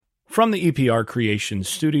From the EPR Creations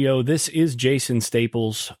studio, this is Jason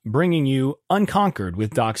Staples bringing you Unconquered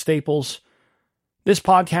with Doc Staples. This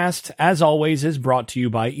podcast, as always, is brought to you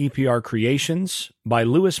by EPR Creations, by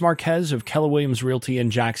Louis Marquez of Keller Williams Realty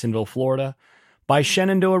in Jacksonville, Florida, by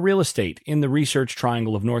Shenandoah Real Estate in the Research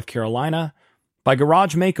Triangle of North Carolina, by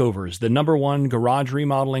Garage Makeovers, the #1 garage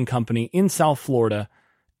remodeling company in South Florida,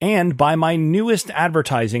 and by my newest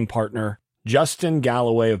advertising partner, Justin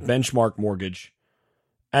Galloway of Benchmark Mortgage.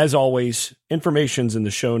 As always, information's in the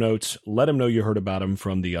show notes. Let them know you heard about them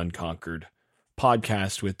from the Unconquered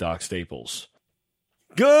podcast with Doc Staples.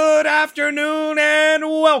 Good afternoon and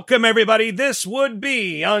welcome, everybody. This would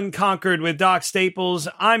be Unconquered with Doc Staples.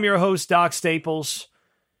 I'm your host, Doc Staples.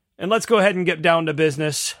 And let's go ahead and get down to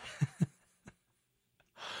business.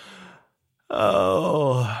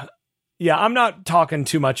 I'm not talking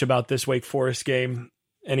too much about this Wake Forest game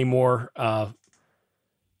anymore.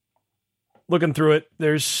 Looking through it,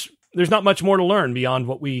 there's not much more to learn beyond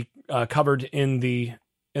what we covered in the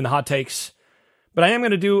hot takes. But I am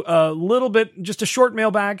going to do a little bit, just a short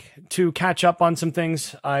mailbag to catch up on some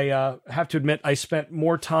things. I have to admit, I spent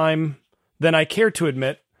more time than I care to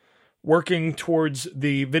admit working towards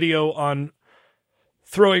the video on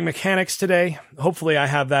throwing mechanics today. Hopefully I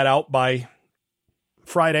have that out by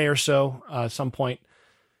Friday or so, some point.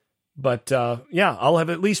 But I'll have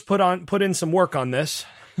at least put in some work on this.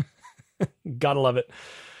 Gotta love it.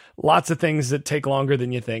 Lots of things that take longer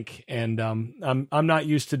than you think, and I'm not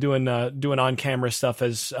used to doing on camera stuff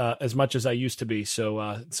as much as I used to be.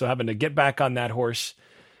 So having to get back on that horse.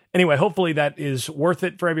 Anyway, hopefully that is worth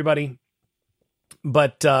it for everybody.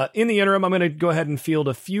 But in the interim, I'm going to go ahead and field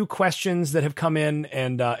a few questions that have come in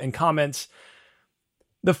and comments.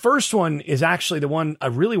 The first one is actually the one I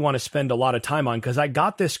really want to spend a lot of time on because I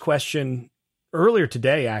got this question earlier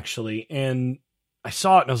today, actually, and I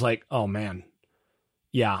saw it and I was like, oh man,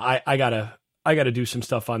 yeah, I gotta do some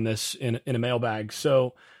stuff on this in a mailbag.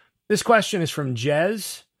 So this question is from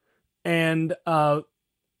Jez, and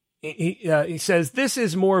he says, this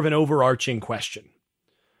is more of an overarching question.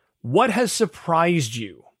 What has surprised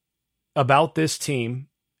you about this team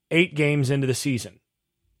 8 games into the season?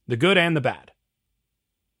 The good and the bad.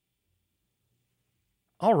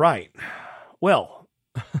 All right. Well,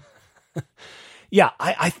 yeah,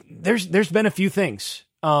 there's been a few things.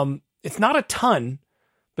 It's not a ton,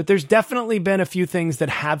 but there's definitely been a few things that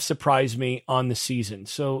have surprised me on the season.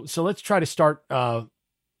 So let's try to start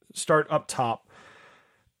up top.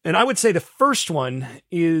 And I would say the first one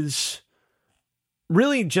is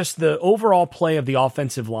really just the overall play of the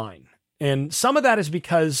offensive line. And some of that is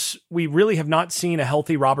because we really have not seen a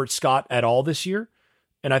healthy Robert Scott at all this year.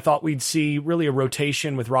 And I thought we'd see really a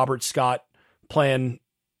rotation with Robert Scott playing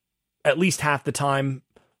at least half the time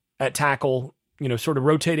at tackle, sort of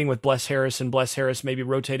rotating with Bless Harris, and Bless Harris maybe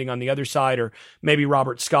rotating on the other side, or maybe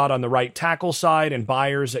Robert Scott on the right tackle side and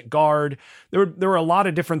Byers at guard. There were a lot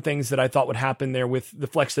of different things that I thought would happen there with the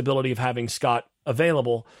flexibility of having Scott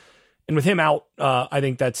available. And with him out, I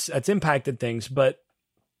think that's impacted things. But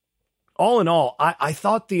all in all, I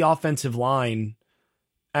thought the offensive line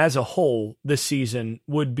as a whole this season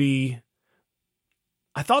I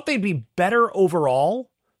thought they'd be better overall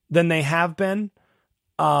than they have been.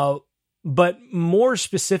 But more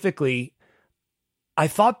specifically, I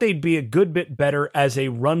thought they'd be a good bit better as a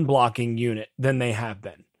run blocking unit than they have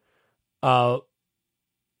been.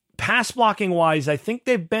 Pass blocking wise, I think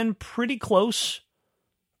they've been pretty close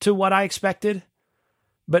to what I expected.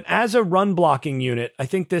 But as a run blocking unit, I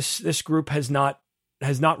think this group has not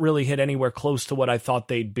really hit anywhere close to what I thought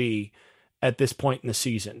they'd be at this point in the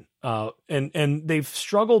season. And they've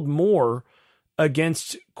struggled more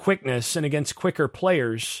against quickness and against quicker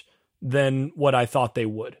players than what I thought they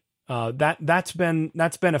would. That's been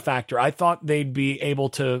a factor. I thought they'd be able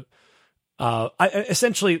to.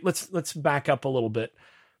 Essentially, let's back up a little bit.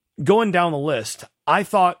 Going down the list, I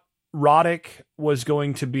thought Roddick was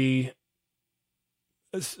going to be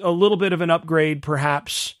a little bit of an upgrade,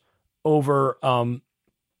 perhaps over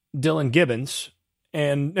Dylan Gibbons.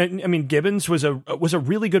 And I mean, Gibbons was a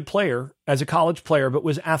really good player as a college player, but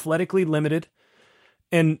was athletically limited.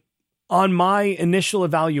 And on my initial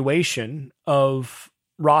evaluation of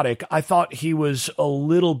Roddick, I thought he was a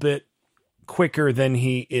little bit quicker than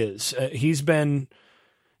he is. He's been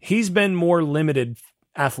more limited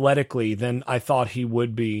athletically than I thought he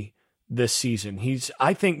would be this season.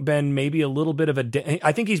 I think been maybe a little bit of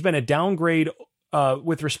I think he's been a downgrade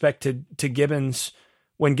with respect to Gibbons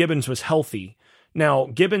when Gibbons was healthy. Now,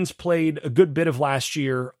 Gibbons played a good bit of last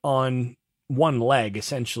year on one leg,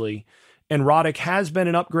 essentially, and Roddick has been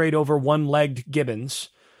an upgrade over one-legged Gibbons,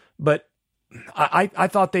 but I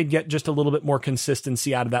thought they'd get just a little bit more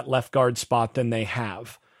consistency out of that left guard spot than they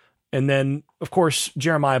have. And then, of course,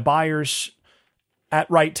 Jeremiah Byers at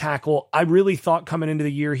right tackle. I really thought coming into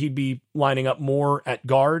the year he'd be lining up more at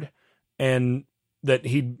guard and that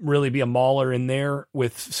he'd really be a mauler in there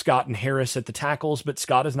with Scott and Harris at the tackles, but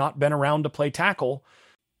Scott has not been around to play tackle.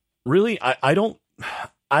 Really,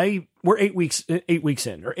 we're 8 weeks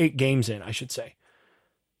in, or 8 games in, I should say.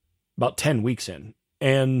 About 10 weeks in.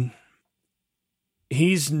 And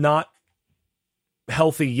he's not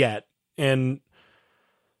healthy yet. And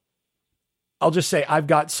I'll just say I've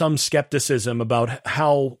got some skepticism about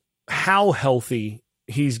how healthy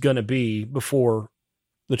he's going to be before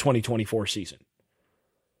the 2024 season.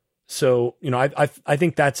 So, I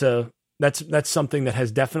think that's something that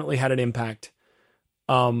has definitely had an impact.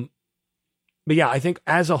 But yeah, I think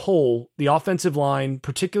as a whole, the offensive line,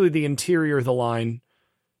 particularly the interior of the line,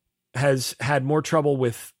 has had more trouble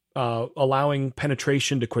with allowing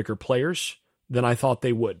penetration to quicker players than I thought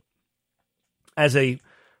they would. As a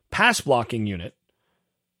pass blocking unit,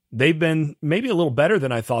 they've been maybe a little better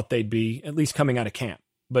than I thought they'd be, at least coming out of camp.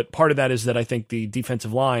 But part of that is that I think the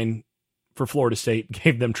defensive line for Florida State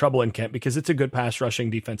gave them trouble in camp because it's a good pass rushing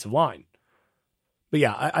defensive line. But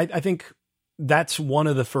yeah, I think that's one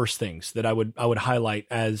of the first things that I would highlight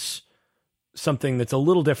as something that's a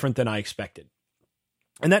little different than I expected.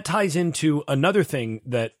 And that ties into another thing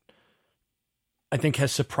that I think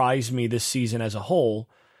has surprised me this season as a whole.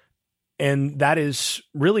 And that is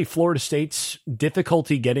really Florida State's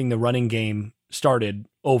difficulty getting the running game started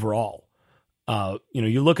overall.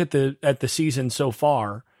 You look at the season so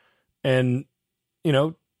far and,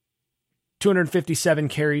 257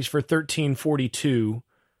 carries for 1342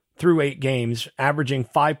 through 8 games, averaging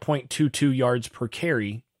 5.22 yards per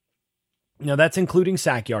carry. That's including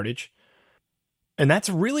sack yardage. And that's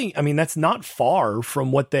really, that's not far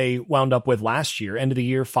from what they wound up with last year. End of the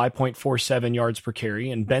year, 5.47 yards per carry.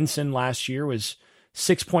 And Benson last year was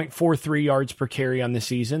 6.43 yards per carry on the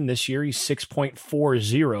season. This year, he's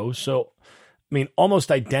 6.40. So,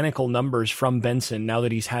 almost identical numbers from Benson now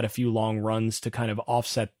that he's had a few long runs to kind of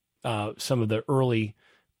offset some of the early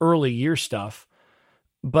year stuff.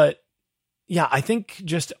 But yeah, I think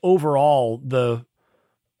just overall, I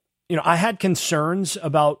had concerns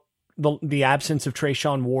about the absence of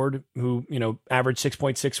Trayshawn Ward, who, averaged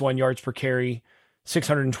 6.61 yards per carry,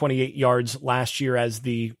 628 yards last year as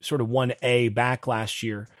the sort of 1A back last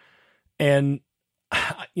year. And,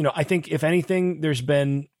 I think if anything, there's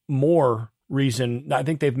been more reason. I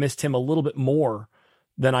think they've missed him a little bit more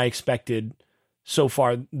than I expected so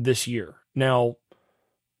far this year. Now,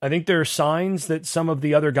 I think there are signs that some of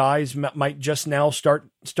the other guys might just now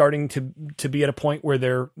starting to be at a point where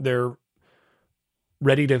they're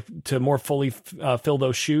ready to more fully fill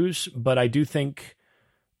those shoes. But I do think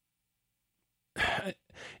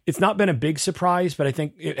it's not been a big surprise, but I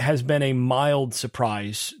think it has been a mild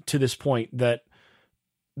surprise to this point that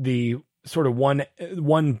the sort of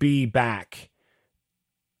 1B back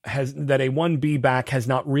has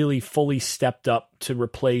not really fully stepped up to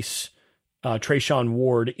replace Trayshawn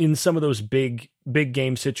Ward in some of those big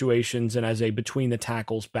game situations and as a between the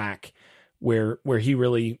tackles back where he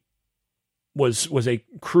really was a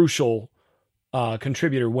crucial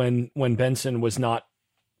contributor when Benson was not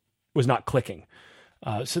clicking.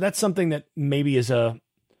 So that's something that maybe is a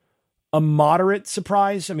moderate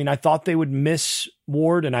surprise. I thought they would miss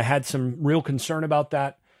Ward, and I had some real concern about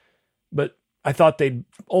that, but I thought they'd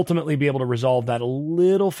ultimately be able to resolve that a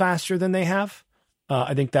little faster than they have.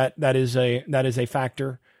 I think that is a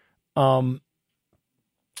factor. I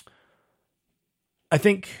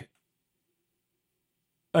think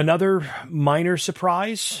another minor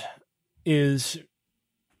surprise is,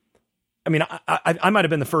 I might have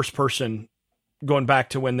been the first person going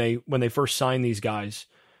back to when they first signed these guys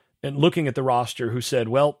and looking at the roster who said,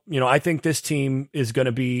 well, I think this team is going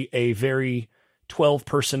to be a very 12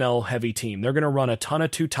 personnel heavy team. They're going to run a ton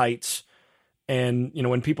of two tights. And,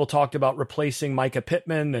 when people talked about replacing Micah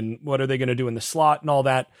Pittman and what are they going to do in the slot and all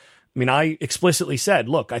that, I explicitly said,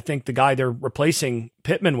 look, I think the guy they're replacing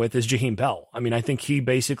Pittman with is Jaheim Bell. I think he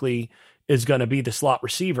basically is going to be the slot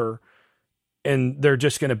receiver, and they're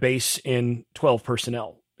just going to base in 12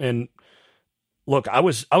 personnel. And look, I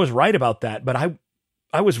was right about that, but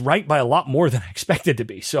I was right by a lot more than I expected to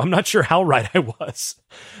be. So I'm not sure how right I was.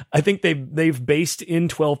 I think they've based in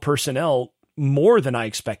 12 personnel more than I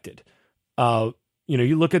expected. You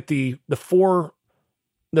look at the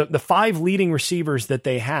 5 leading receivers that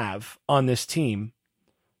they have on this team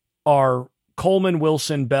are Coleman,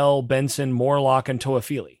 Wilson, Bell, Benson, Morlock, and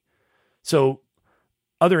Toafili. So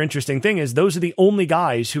other interesting thing is those are the only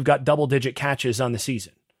guys who've got double-digit catches on the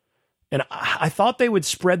season. And I thought they would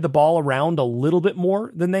spread the ball around a little bit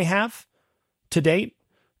more than they have to date.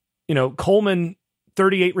 Coleman,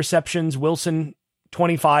 38 receptions, Wilson,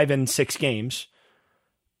 25 in 6 games.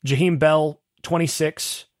 Jaheim Bell,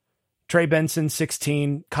 26. Trey Benson,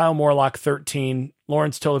 16. Kyle Morlock, 13.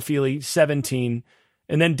 Lawrence Tolafili, 17.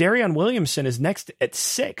 And then Darion Williamson is next at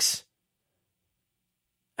 6.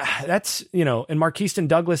 That's, and Marquiston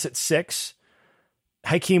Douglas at 6.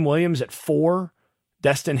 Hakeem Williams at 4.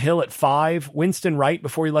 Destin Hill at 5. Winston Wright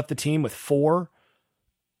before he left the team with 4.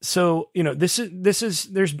 So,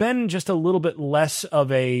 there's been just a little bit less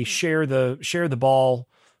of a share the ball,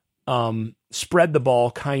 spread the ball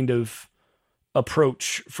kind of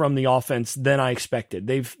approach from the offense than I expected.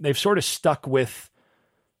 They've sort of stuck with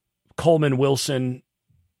Coleman, Wilson,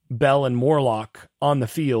 Bell, and Morlock on the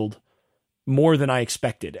field more than I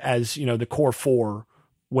expected as, the core 4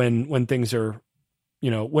 when things are,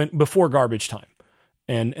 before garbage time.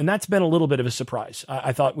 And that's been a little bit of a surprise.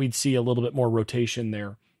 I thought we'd see a little bit more rotation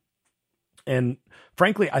there. And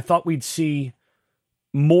frankly, I thought we'd see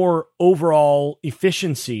more overall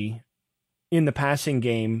efficiency in the passing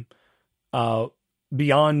game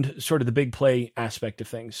beyond sort of the big play aspect of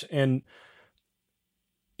things. And,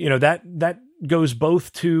 that goes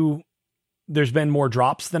both to there's been more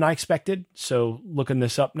drops than I expected. So looking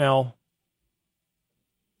this up now,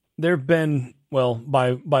 there have been,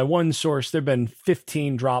 by one source, there have been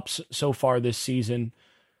 15 drops so far this season.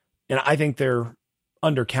 And I think they're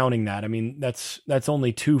undercounting that. I mean, that's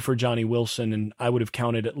only 2 for Johnny Wilson, and I would have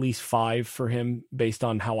counted at least 5 for him based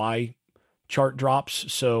on how I chart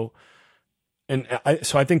drops. So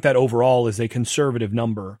I think that overall is a conservative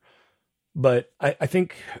number, but I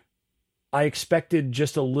think I expected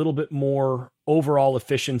just a little bit more overall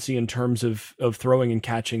efficiency in terms of throwing and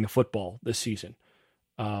catching the football this season.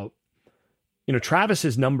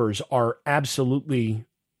 Travis's numbers are absolutely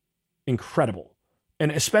incredible.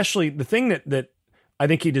 And especially the thing that I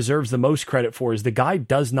think he deserves the most credit for is the guy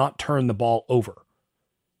does not turn the ball over.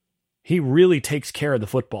 He really takes care of the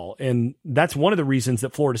football. And that's one of the reasons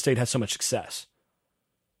that Florida State has so much success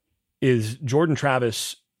is Jordan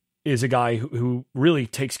Travis is a guy who really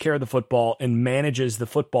takes care of the football and manages the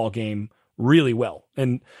football game really well.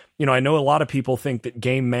 And, I know a lot of people think that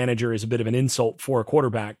game manager is a bit of an insult for a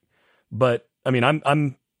quarterback, but I mean,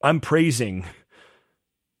 I'm praising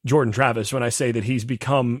Jordan Travis when I say that he's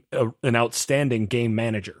become an outstanding game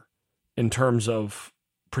manager in terms of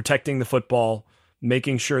protecting the football,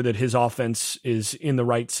 making sure that his offense is in the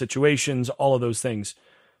right situations, all of those things.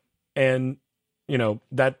 And,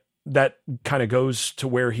 that kind of goes to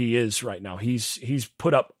where he is right now. He's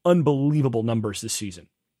put up unbelievable numbers this season.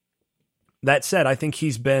 That said, I think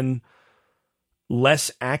he's been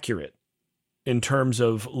less accurate in terms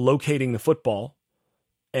of locating the football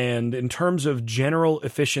and in terms of general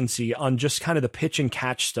efficiency on just kind of the pitch and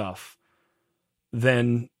catch stuff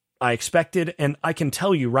than I expected. And I can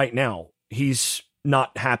tell you right now, he's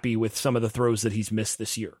not happy with some of the throws that he's missed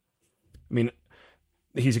this year. I mean,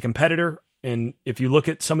 he's a competitor. And if you look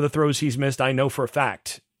at some of the throws he's missed, I know for a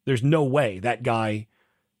fact, there's no way that guy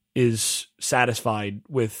is satisfied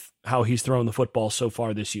with how he's thrown the football so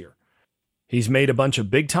far this year. He's made a bunch of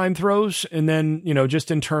big time throws. And then, just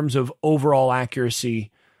in terms of overall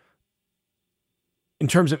accuracy, in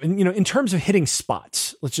terms of hitting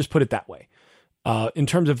spots, let's just put it that way. In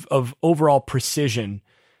terms of overall precision,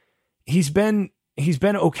 he's been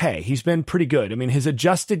okay. He's been pretty good. I mean, his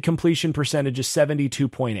adjusted completion percentage is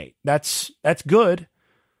 72.8. That's good,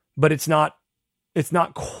 but it's not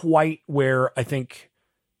quite where I think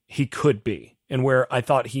he could be and where I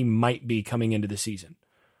thought he might be coming into the season.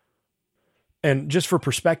 And just for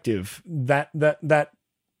perspective, that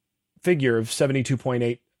figure of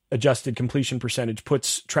 72.8 adjusted completion percentage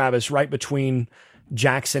puts Travis right between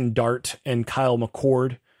Jackson Dart and Kyle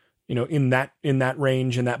McCord, in that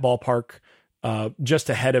range, in that ballpark. Just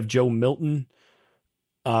ahead of Joe Milton,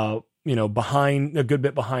 behind a good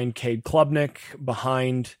bit behind Cade Klubnik,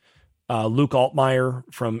 behind Luke Altmaier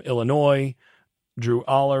from Illinois, Drew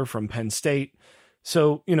Aller from Penn State.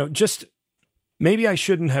 So, just maybe I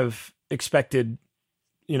shouldn't have expected,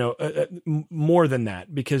 more than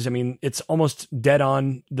that because, I mean, it's almost dead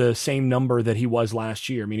on the same number that he was last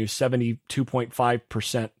year. I mean, he was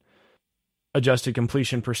 72.5% adjusted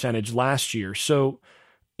completion percentage last year. So,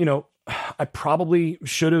 I probably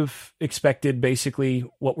should have expected basically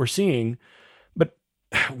what we're seeing, but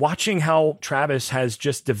watching how Travis has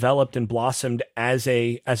just developed and blossomed as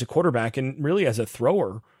a quarterback and really as a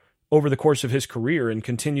thrower over the course of his career and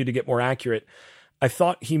continue to get more accurate, I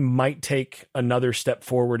thought he might take another step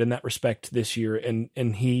forward in that respect this year.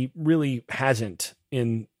 And he really hasn't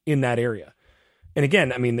in that area. And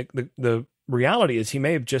again, I mean, the reality is he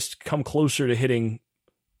may have just come closer to hitting,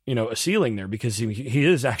 a ceiling there, because he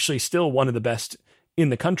is actually still one of the best in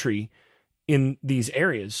the country in these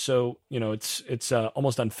areas. So, it's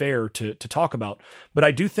almost unfair to talk about, but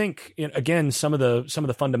I do think, again, some of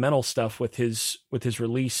the fundamental stuff with his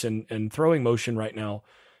release and throwing motion right now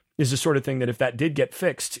is the sort of thing that if that did get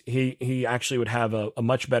fixed, he actually would have a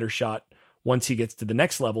much better shot once he gets to the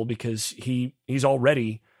next level, because he's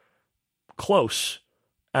already close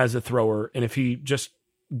as a thrower. And if he just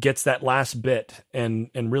gets that last bit and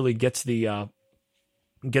really gets to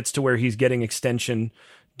where he's getting extension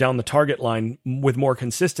down the target line with more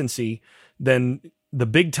consistency, then the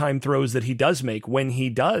big time throws that he does make, when he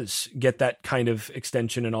does get that kind of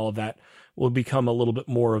extension and all of that, will become a little bit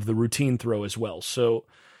more of the routine throw as well. So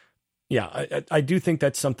yeah, I do think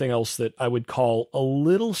that's something else that I would call a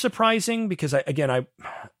little surprising, because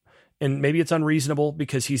and maybe it's unreasonable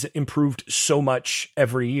because he's improved so much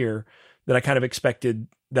every year that I kind of expected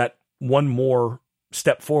that one more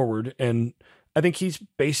step forward. And I think he's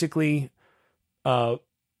basically,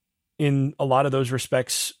 in a lot of those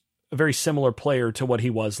respects, a very similar player to what he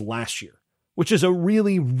was last year, which is a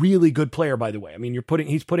really, really good player, by the way. I mean,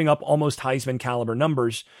 he's putting up almost Heisman caliber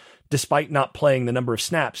numbers, despite not playing the number of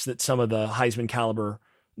snaps that some of the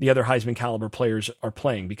other Heisman caliber players are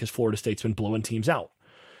playing, because Florida State's been blowing teams out.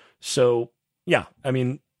 So yeah, I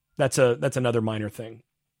mean, that's another minor thing.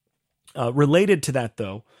 Related to that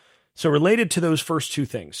though, so related to those first two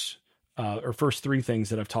things, or first three things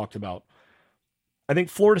that I've talked about, I think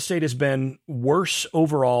Florida State has been worse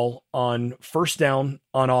overall on first down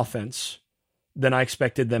on offense than I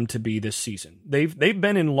expected them to be this season. They've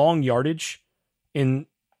been in long yardage, in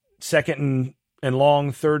second and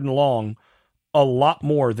long, third and long, a lot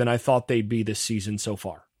more than I thought they'd be this season so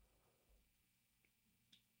far.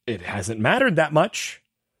 It hasn't mattered that much,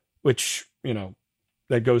 which,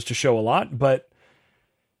 that goes to show a lot, but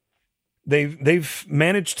they've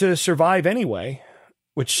managed to survive anyway,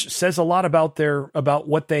 which says a lot about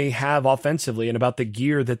what they have offensively and about the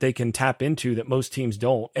gear that they can tap into that most teams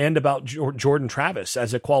don't, and about Jordan Travis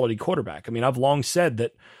as a quality quarterback. I mean, I've long said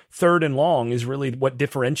that third and long is really what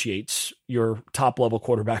differentiates your top level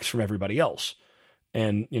quarterbacks from everybody else.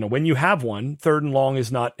 And, when you have one, third and long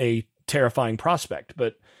is not a terrifying prospect,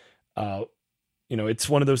 but it's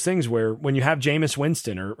one of those things where when you have Jameis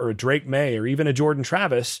Winston or a Drake May or even a Jordan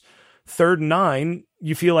Travis, 3rd and 9,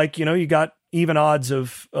 you feel like, you got even odds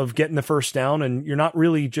of getting the first down, and you're not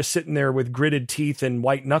really just sitting there with gritted teeth and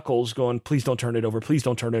white knuckles going, please don't turn it over. Please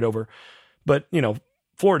don't turn it over. But,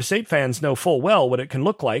 Florida State fans know full well what it can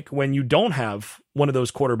look like when you don't have one of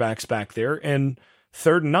those quarterbacks back there. And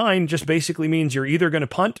 3rd and 9 just basically means you're either going to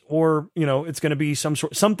punt or, it's going to be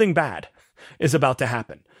something bad is about to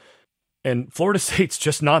happen. And Florida State's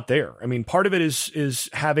just not there. I mean, part of it is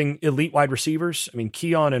having elite wide receivers. I mean,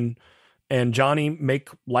 Keon and Johnny make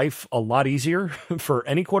life a lot easier for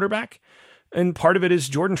any quarterback. And part of it is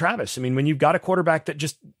Jordan Travis. I mean, when you've got a quarterback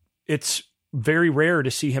that it's very rare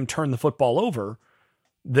to see him turn the football over,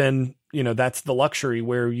 then, that's the luxury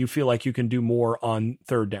where you feel like you can do more on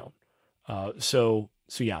third down. So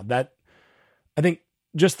yeah, that, I think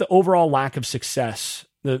just the overall lack of success,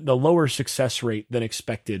 the lower success rate than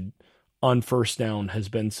expected on first down has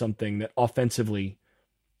been something that offensively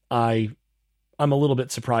I'm a little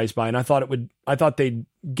bit surprised by. And I thought they'd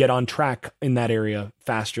get on track in that area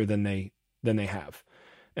faster than they have.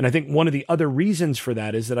 And I think one of the other reasons for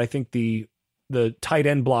that is that I think the tight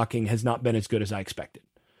end blocking has not been as good as I expected.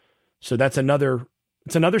 So it's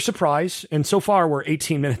another surprise. And so far we're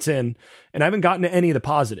 18 minutes in and I haven't gotten to any of the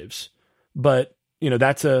positives, but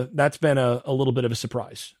that's been a little bit of a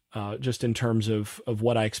surprise. Just in terms of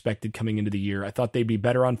what I expected coming into the year. I thought they'd be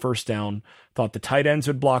better on first down. Thought the tight ends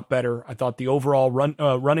would block better. I thought the overall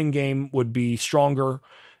running game would be stronger.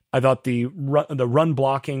 I thought the run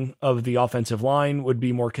blocking of the offensive line would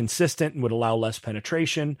be more consistent and would allow less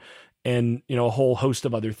penetration, and a whole host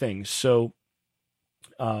of other things. So,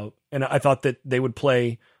 and I thought that they would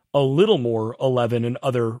play a little more 11 and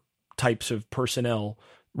other types of personnel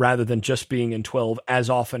rather than just being in 12 as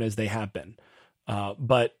often as they have been.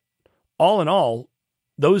 But all in all,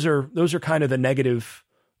 those are kind of the negatives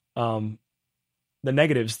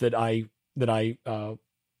that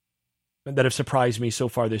have surprised me so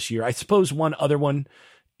far this year. I suppose one other one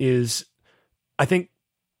is I think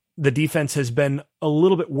the defense has been a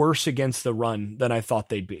little bit worse against the run than I thought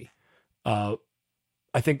they'd be.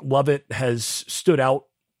 I think Lovett has stood out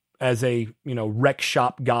as a, wreck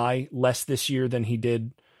shop guy less this year than he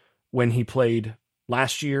did when he played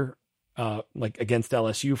last year. Like against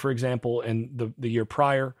LSU, for example, and the year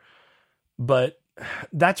prior. But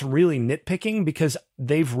that's really nitpicking because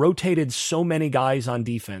they've rotated so many guys on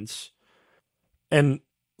defense. And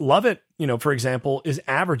Lovett, for example, is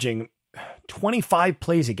averaging 25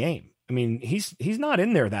 plays a game. I mean, he's not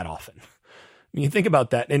in there that often. I mean, you think about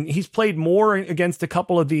that, and he's played more against a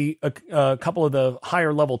couple of the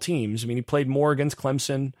higher level teams. I mean, he played more against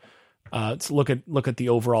Clemson. Let's look at the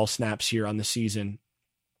overall snaps here on the season.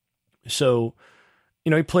 So,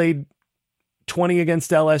 he played 20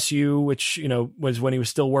 against LSU, which, was when he was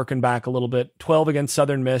still working back a little bit, 12 against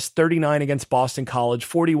Southern Miss, 39 against Boston College,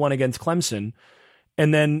 41 against Clemson,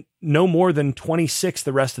 and then no more than 26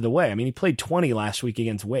 the rest of the way. I mean, he played 20 last week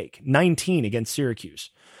against Wake, 19 against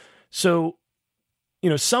Syracuse. So,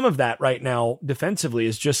 some of that right now defensively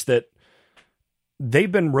is just that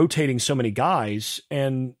they've been rotating so many guys,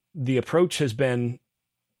 and the approach has been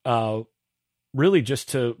really just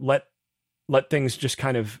to let things just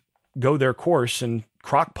kind of go their course and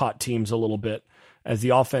crockpot teams a little bit, as the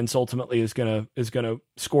offense ultimately is gonna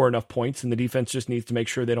score enough points, and the defense just needs to make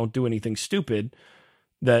sure they don't do anything stupid.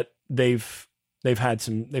 That they've had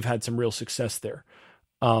some real success there.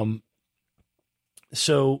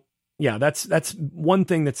 So yeah, that's one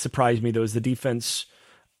thing that surprised me though, is the defense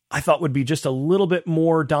I thought would be just a little bit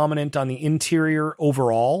more dominant on the interior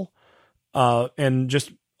overall, and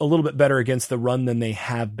just a little bit better against the run than they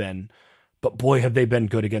have been. But boy, have they been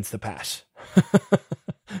good against the pass.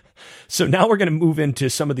 So now we're going to move into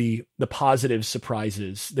some of the positive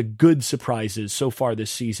surprises, the good surprises so far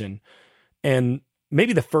this season. And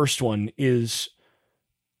maybe the first one is,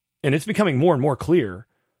 and it's becoming more and more clear,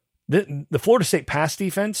 that the Florida State pass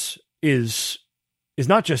defense is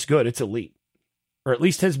not just good, it's elite, or at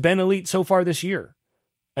least has been elite so far this year.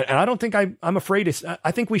 And I don't think I'm afraid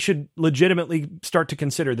I think we should legitimately start to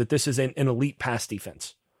consider that this is an elite pass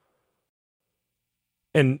defense.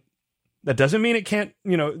 And that doesn't mean it can't,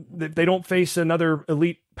 that they don't face another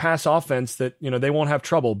elite pass offense that, they won't have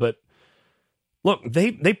trouble. But look,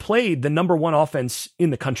 they played the number one offense in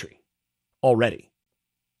the country already.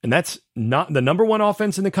 And that's not the number one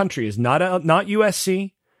offense in the country is not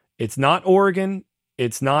USC. It's not Oregon.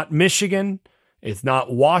 It's not Michigan. It's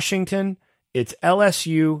not Washington. It's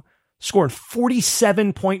LSU, scoring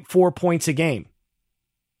 47.4 points a game.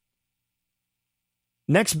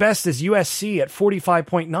 Next best is USC at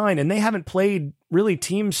 45.9, and they haven't played really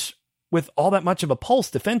teams with all that much of a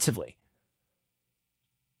pulse defensively.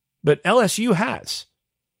 But LSU has.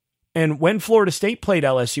 And when Florida State played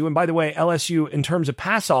LSU, and by the way, LSU in terms of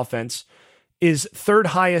pass offense is third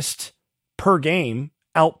highest per game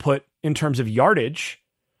output in terms of yardage,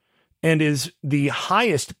 and is the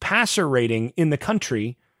highest passer rating in the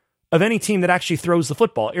country of any team that actually throws the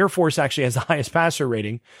football. Air Force actually has the highest passer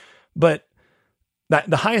rating, but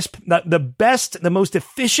the most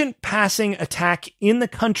efficient passing attack in the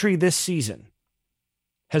country this season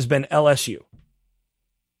has been LSU.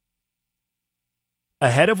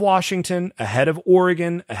 Ahead of Washington, ahead of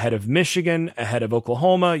Oregon, ahead of Michigan, ahead of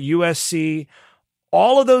Oklahoma, USC,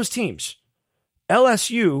 all of those teams.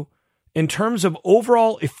 LSU, in terms of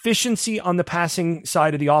overall efficiency on the passing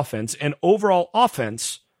side of the offense and overall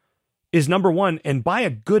offense, is number one, and by a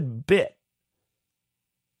good bit.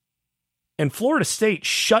 And Florida State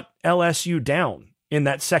shut LSU down in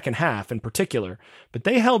that second half in particular, but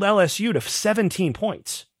they held LSU to 17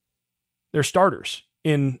 points, their starters,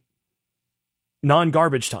 in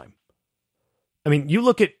non-garbage time. I mean, you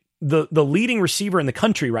look at the leading receiver in the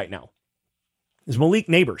country right now is Malik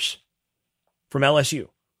Neighbors from LSU.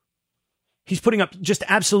 He's putting up just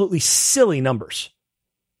absolutely silly numbers.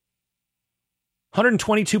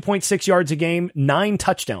 122.6 yards a game, 9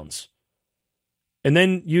 touchdowns. And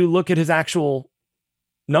then you look at his actual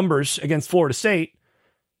numbers against Florida State,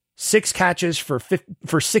 6 catches for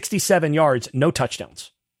 67 yards, no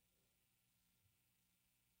touchdowns.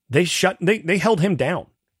 They held him down.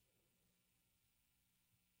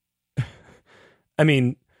 I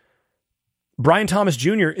mean, Brian Thomas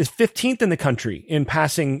Jr. is 15th in the country in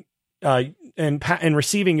passing and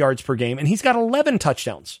receiving yards per game, and he's got 11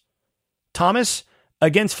 touchdowns. Thomas,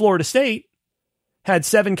 against Florida State, had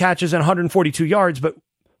 7 catches and 142 yards, but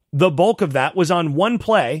the bulk of that was on one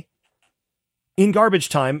play in garbage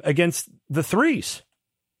time against the Threes.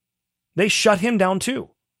 They shut him down too.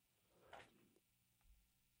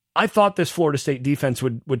 I thought this Florida State defense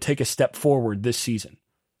would take a step forward this season,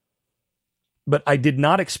 but I did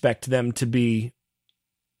not expect them to be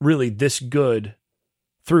really this good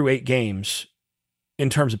through 8 games in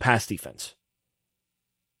terms of pass defense.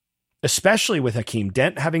 Especially with Hakeem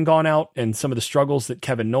Dent having gone out and some of the struggles that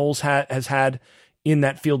Kevin Knowles has had in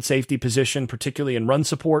that field safety position, particularly in run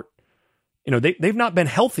support. They've not been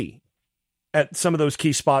healthy at some of those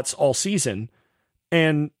key spots all season.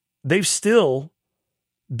 And they've still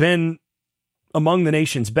been among the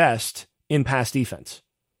nation's best in pass defense.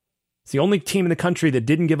 It's the only team in the country that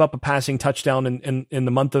didn't give up a passing touchdown in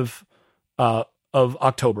the month of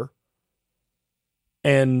October.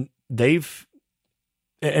 And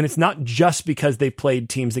it's not just because they've played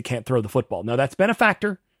teams that can't throw the football. Now, that's been a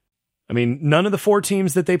factor. I mean, none of the 4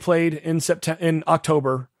 teams that they played in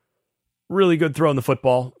October really good throwing the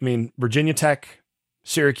football. I mean, Virginia Tech,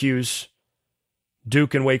 Syracuse,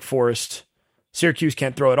 Duke, and Wake Forest. Syracuse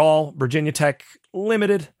can't throw at all. Virginia Tech,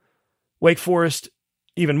 limited. Wake Forest,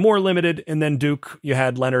 even more limited. And then Duke, you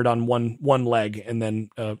had Leonard on one leg, and then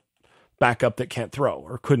backup that can't throw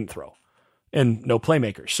or couldn't throw, and no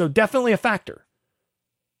playmakers. So definitely a factor.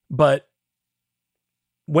 But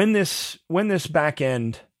when this back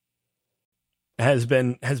end has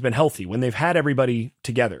been healthy, when they've had everybody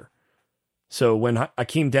together, so when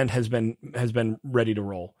Akeem Dent has been ready to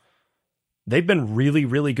roll, they've been really,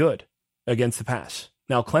 really good against the pass.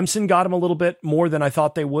 Now, Clemson got them a little bit more than I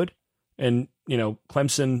thought they would. And,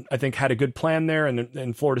 Clemson, I think, had a good plan there,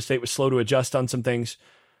 and Florida State was slow to adjust on some things.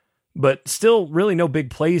 But still, really no big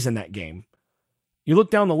plays in that game. You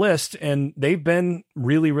look down the list, and they've been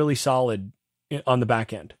really, really solid on the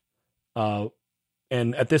back end.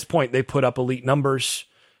 And at this point, they put up elite numbers.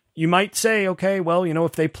 You might say, okay, well,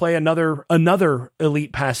 if they play another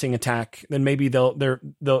elite passing attack, then maybe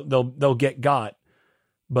they'll get got.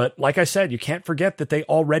 But like I said, you can't forget that they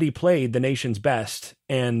already played the nation's best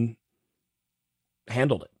and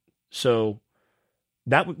handled it. So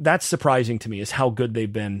that's surprising to me, is how good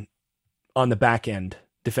they've been on the back end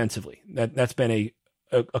defensively. That's been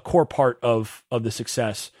a core part of the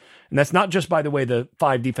success. And that's not just, by the way, the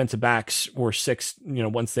 5 defensive backs or 6,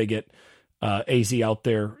 once they get AZ out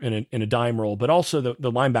there in a dime roll, but also the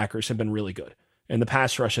linebackers have been really good. And the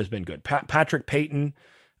pass rush has been good. Patrick Payton,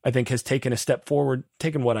 I think, has taken a step forward,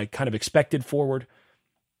 taken what I kind of expected forward.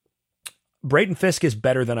 Braden Fisk is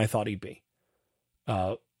better than I thought he'd be.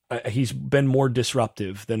 He's been more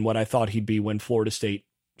disruptive than what I thought he'd be when Florida State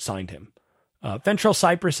signed him. Fentrell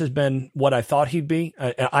Cypress has been what I thought he'd be.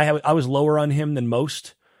 I was lower on him than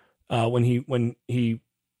most when he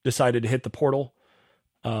decided to hit the portal.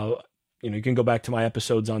 You can go back to my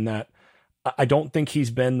episodes on that. I don't think he's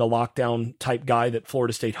been the lockdown type guy that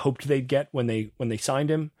Florida State hoped they'd get when they signed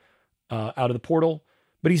him out of the portal.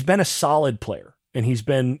 But he's been a solid player, and he's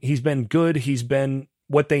been good. He's been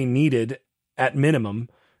what they needed at minimum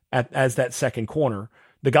as that second corner.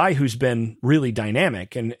 The guy who's been really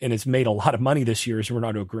dynamic and has made a lot of money this year is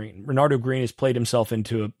Renardo Green. Renardo Green has played himself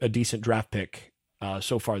into a decent draft pick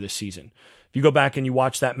so far this season. If you go back and you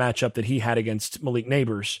watch that matchup that he had against Malik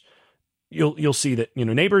Neighbors, you'll see that,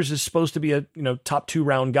 Neighbors is supposed to be a, top 2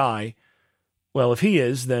 round guy. Well, if he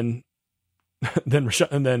is, then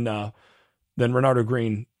Renardo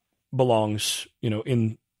Green belongs,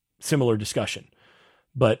 in similar discussion.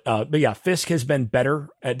 But yeah, Fisk has been better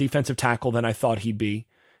at defensive tackle than I thought he'd be.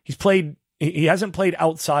 He hasn't played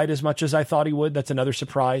outside as much as I thought he would. That's another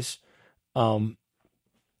surprise. But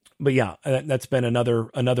yeah, that's been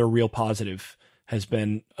another real positive, has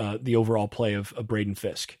been the overall play of Braden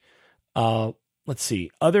Fisk. Let's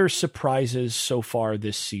see, other surprises so far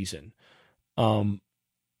this season.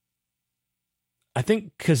 I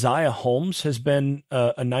think Keziah Holmes has been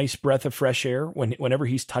a nice breath of fresh air. Whenever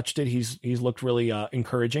he's touched it, he's looked really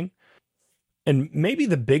encouraging. And maybe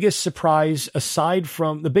the biggest surprise,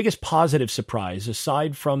 the biggest positive surprise,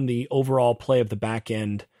 aside from the overall play of the back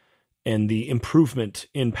end and the improvement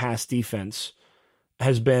in pass defense,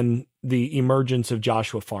 has been the emergence of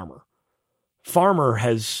Joshua Farmer. Farmer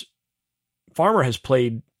has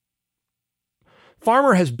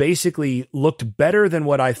basically looked better than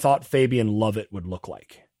what I thought Fabian Lovett would look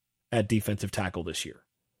like at defensive tackle this year.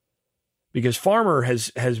 Because Farmer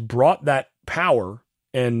has brought that power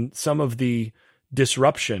and some of the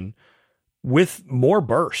disruption with more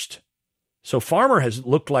burst. So Farmer has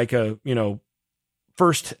looked like a,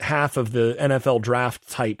 first half of the NFL draft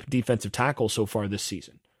type defensive tackle so far this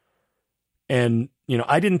season. And,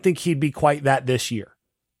 I didn't think he'd be quite that this year.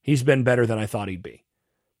 He's been better than I thought he'd be.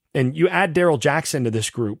 And you add Darrell Jackson to this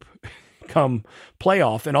group come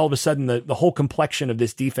playoff, and all of a sudden the whole complexion of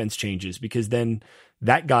this defense changes, because then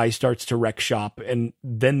that guy starts to wreck shop, and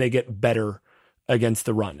then they get better against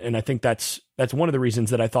the run. And I think that's one of the reasons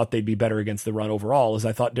that I thought they'd be better against the run overall, is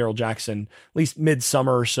I thought Darrell Jackson, at least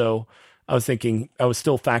midsummer or so, I was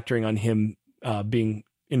still factoring on him being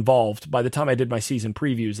involved. By the time I did my season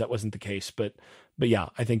previews, that wasn't the case, but yeah,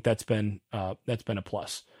 I think that's been a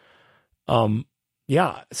plus.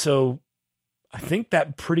 Yeah, so I think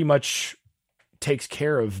that pretty much takes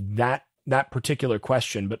care of that that particular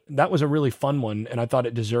question, but that was a really fun one, and I thought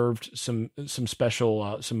it deserved some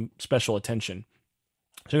special attention.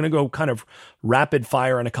 So I'm going to go kind of rapid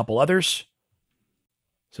fire on a couple others.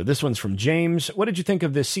 So this one's from James. What did you think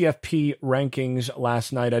of the CFP rankings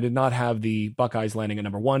last night? I did not have the Buckeyes landing at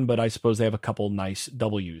number 1, but I suppose they have a couple nice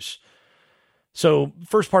W's. So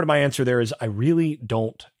first part of my answer there is I really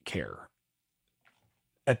don't care.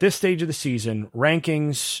 At this stage of the season,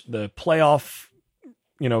 rankings, the playoff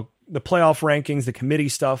rankings, the committee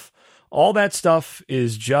stuff, all that stuff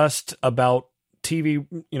is just about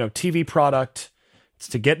TV product. It's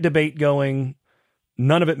to get debate going.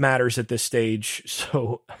 None of it matters at this stage.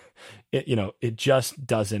 So it just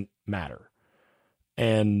doesn't matter.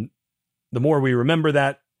 And the more we remember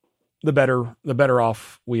that, the better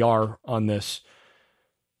off we are on this.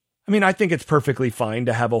 I mean, I think it's perfectly fine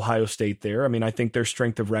to have Ohio State there. I mean, I think their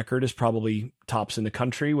strength of record is probably tops in the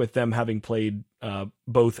country, with them having played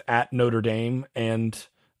both at Notre Dame and,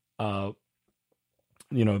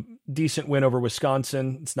 decent win over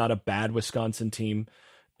Wisconsin. It's not a bad Wisconsin team.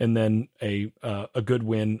 And then a good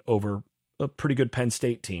win over a pretty good Penn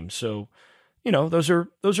State team. So, those are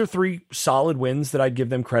 3 solid wins that I'd give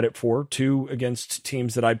them credit for. 2 against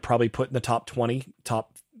teams that I'd probably put in the top 20,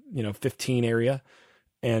 top 15 area.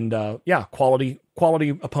 And quality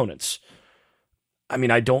opponents. I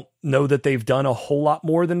mean, I don't know that they've done a whole lot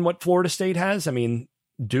more than what Florida State has. I mean,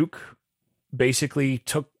 Duke basically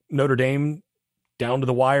took Notre Dame down to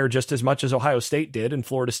the wire just as much as Ohio State did, and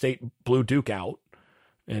Florida State blew Duke out.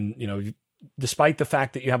 And, despite the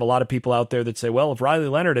fact that you have a lot of people out there that say, well, if Riley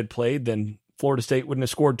Leonard had played, then Florida State wouldn't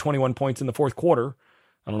have scored 21 points in the fourth quarter.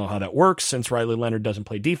 I don't know how that works since Riley Leonard doesn't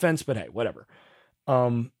play defense, but hey, whatever.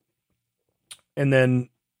 And then,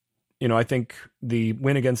 I think the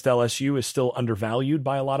win against LSU is still undervalued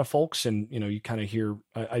by a lot of folks. And, you kind of hear,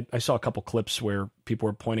 I saw a couple clips where people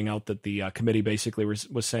were pointing out that the committee basically was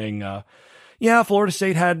saying, Florida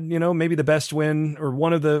State had, maybe the best win or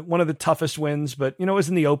one of the toughest wins, but, it was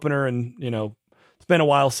in the opener and, it's been a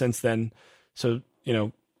while since then. So,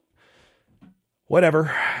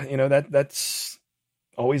 whatever, that's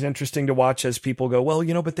always interesting to watch as people go, well,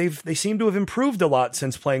 but they seem to have improved a lot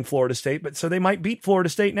since playing Florida State, but so they might beat Florida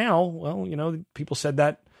State now. Well, people said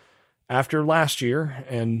that after last year,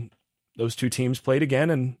 and those 2 teams played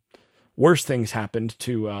again, and worse things happened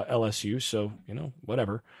to LSU. So,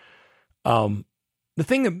 whatever. The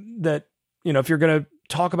thing that, if you're going to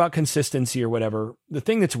talk about consistency or whatever, the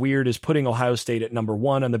thing that's weird is putting Ohio State at number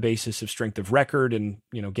 1 on the basis of strength of record and,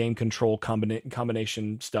 game control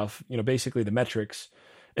combination stuff, basically the metrics,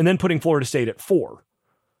 and then putting Florida State at 4,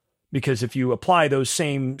 because if you apply those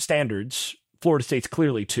same standards, Florida State's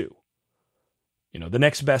clearly 2. The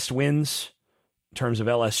next best wins in terms of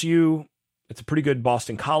LSU, it's a pretty good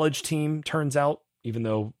Boston College team, turns out, even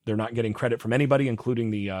though they're not getting credit from anybody,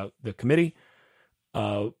 including the committee.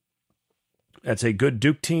 That's a good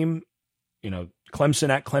Duke team. Clemson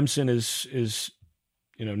at Clemson is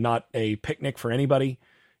not a picnic for anybody,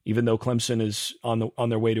 even though Clemson is on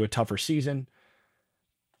their way to a tougher season.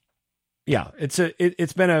 Yeah,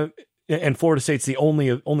 it's been and Florida State's the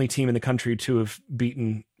only team in the country to have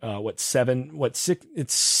beaten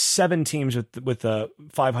 7 teams with a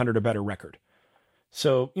 500 or better record.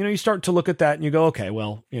 So, you start to look at that and you go, okay,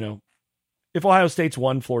 well, if Ohio State's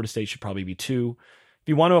 1, Florida State should probably be 2. If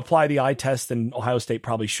you want to apply the eye test, then Ohio State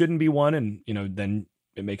probably shouldn't be 1. And, then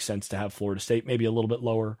it makes sense to have Florida State maybe a little bit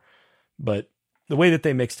lower. But the way that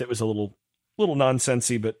they mixed it was a little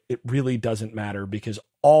nonsensy, but it really doesn't matter, because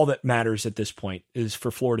all that matters at this point is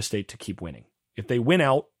for Florida State to keep winning. If they win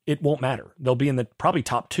out, it won't matter. They'll be in the probably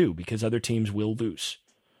top 2 because other teams will lose.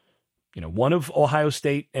 One of Ohio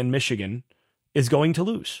State and Michigan is going to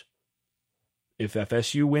lose. If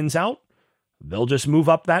FSU wins out, they'll just move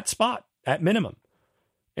up that spot at minimum.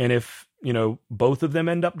 And if, both of them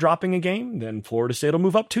end up dropping a game, then Florida State will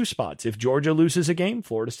move up 2 spots. If Georgia loses a game,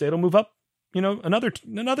 Florida State will move up,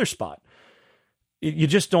 another spot. You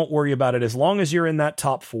just don't worry about it. As long as you're in that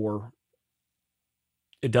top 4,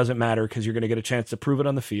 it doesn't matter, because you're going to get a chance to prove it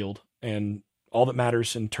on the field. And all that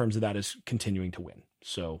matters in terms of that is continuing to win.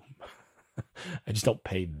 So I just don't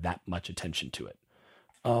pay that much attention to it.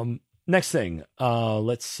 Next thing,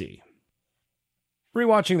 let's see.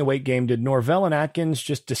 Rewatching the Wake game, did Norvell and Atkins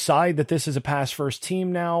just decide that this is a pass-first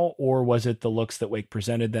team now, or was it the looks that Wake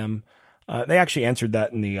presented them? They actually answered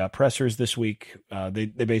that in the pressers this week. They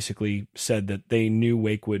basically said that they knew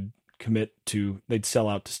Wake would they'd sell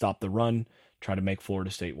out to stop the run, try to make Florida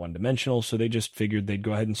State one-dimensional, so they just figured they'd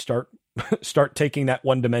go ahead and start taking that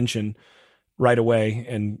one dimension right away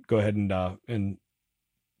and go ahead and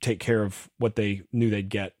take care of what they knew they'd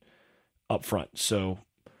get up front. So,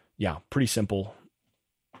 yeah, pretty simple.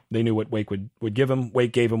 They knew what Wake would give them.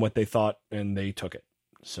 Wake gave them what they thought, and they took it.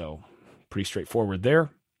 So pretty straightforward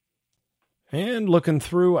there. And looking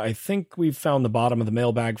through, I think we've found the bottom of the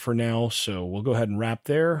mailbag for now, so we'll go ahead and wrap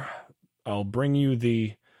there. I'll bring you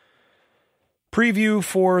the preview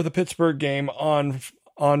for the Pittsburgh game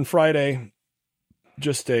on Friday.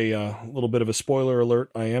 Just a little bit of a spoiler alert.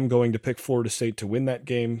 I am going to pick Florida State to win that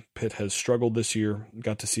game. Pitt has struggled this year.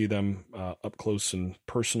 Got to see them up close and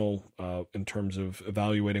personal in terms of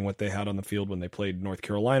evaluating what they had on the field when they played North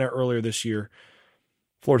Carolina earlier this year.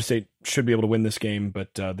 Florida State should be able to win this game,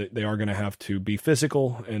 but they are going to have to be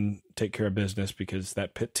physical and take care of business because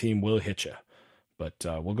that Pitt team will hit you. But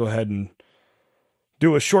we'll go ahead and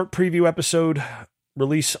do a short preview episode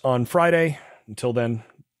release on Friday. Until then,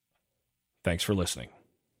 thanks for listening.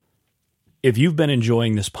 If you've been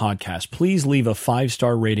enjoying this podcast, please leave a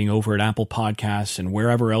 5-star rating over at Apple Podcasts and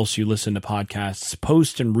wherever else you listen to podcasts.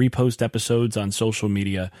 Post and repost episodes on social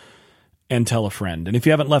media and tell a friend. And if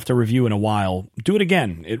you haven't left a review in a while, do it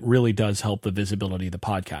again. It really does help the visibility of the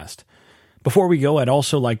podcast. Before we go, I'd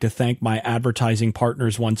also like to thank my advertising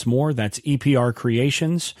partners once more. That's EPR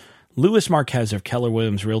Creations, Louis Marquez of Keller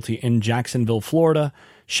Williams Realty in Jacksonville, Florida,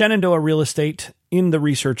 Shenandoah Real Estate in the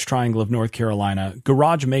Research Triangle of North Carolina,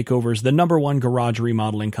 Garage Makeovers, the #1 garage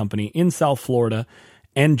remodeling company in South Florida,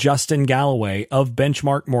 and Justin Galloway of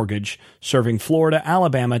Benchmark Mortgage, serving Florida,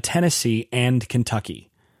 Alabama, Tennessee, and Kentucky.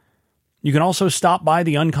 You can also stop by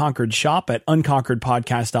the Unconquered shop at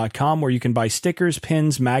unconqueredpodcast.com, where you can buy stickers,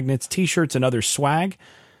 pins, magnets, t-shirts, and other swag.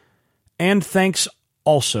 And thanks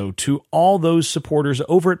also to all those supporters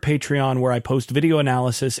over at Patreon, where I post video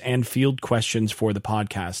analysis and field questions for the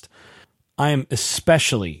podcast. I am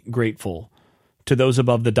especially grateful to those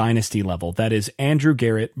above the dynasty level. That is Andrew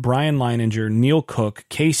Garrett, Brian Leininger, Neil Cook,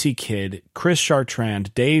 Casey Kidd, Chris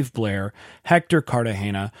Chartrand, Dave Blair, Hector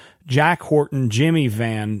Cartagena, Jack Horton, Jimmy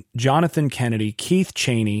Van, Jonathan Kennedy, Keith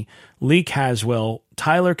Cheney, Lee Caswell,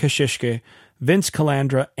 Tyler Kashishke, Vince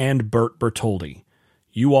Calandra, and Bert Bertoldi.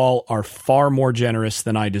 You all are far more generous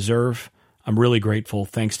than I deserve. I'm really grateful.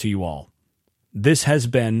 Thanks to you all. This has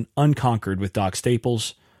been Unconquered with Doc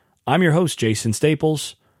Staples. I'm your host, Jason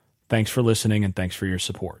Staples. Thanks for listening, and thanks for your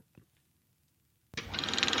support.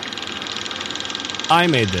 I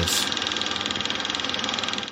made this.